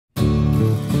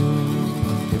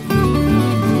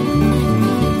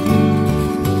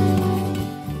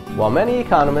While many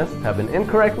economists have been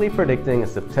incorrectly predicting a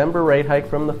September rate hike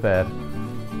from the Fed,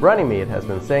 Runnymede has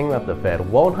been saying that the Fed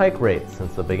won't hike rates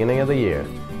since the beginning of the year.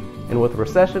 And with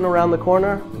recession around the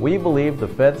corner, we believe the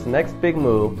Fed's next big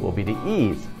move will be to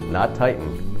ease, not tighten.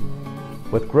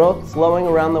 With growth slowing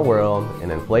around the world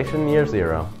and inflation near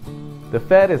zero, the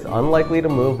Fed is unlikely to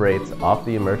move rates off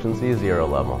the emergency zero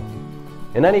level.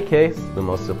 In any case, the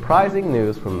most surprising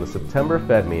news from the September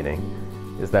Fed meeting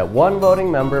is that one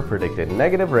voting member predicted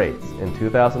negative rates in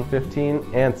 2015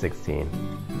 and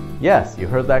 16. Yes, you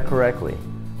heard that correctly.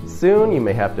 Soon you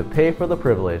may have to pay for the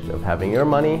privilege of having your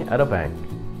money at a bank.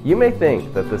 You may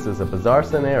think that this is a bizarre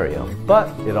scenario, but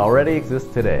it already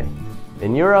exists today.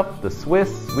 In Europe, the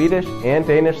Swiss, Swedish, and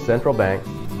Danish central banks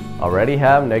already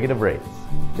have negative rates.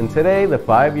 And today, the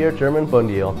 5-year German Bund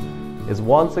yield is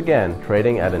once again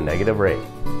trading at a negative rate.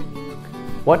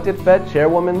 What did Fed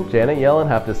Chairwoman Janet Yellen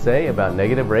have to say about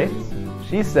negative rates?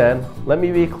 She said, "Let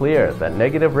me be clear that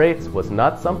negative rates was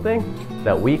not something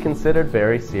that we considered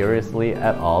very seriously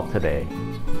at all today."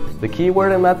 The key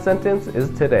word in that sentence is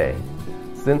today.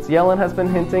 Since Yellen has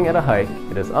been hinting at a hike,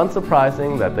 it is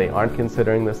unsurprising that they aren't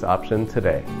considering this option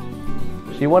today.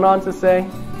 She went on to say,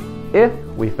 "If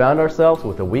we found ourselves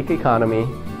with a weak economy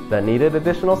that needed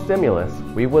additional stimulus,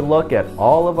 we would look at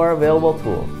all of our available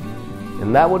tools.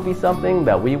 And that would be something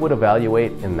that we would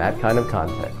evaluate in that kind of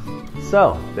context."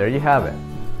 So, there you have it.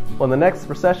 When the next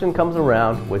recession comes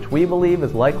around, which we believe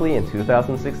is likely in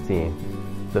 2016,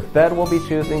 the Fed will be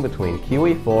choosing between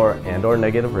QE4 and/or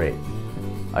negative rates.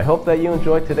 I hope that you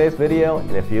enjoyed today's video,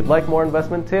 and if you'd like more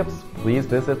investment tips, please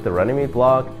visit the Runnymede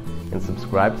blog and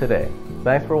subscribe today.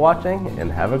 Thanks for watching,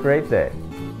 and have a great day.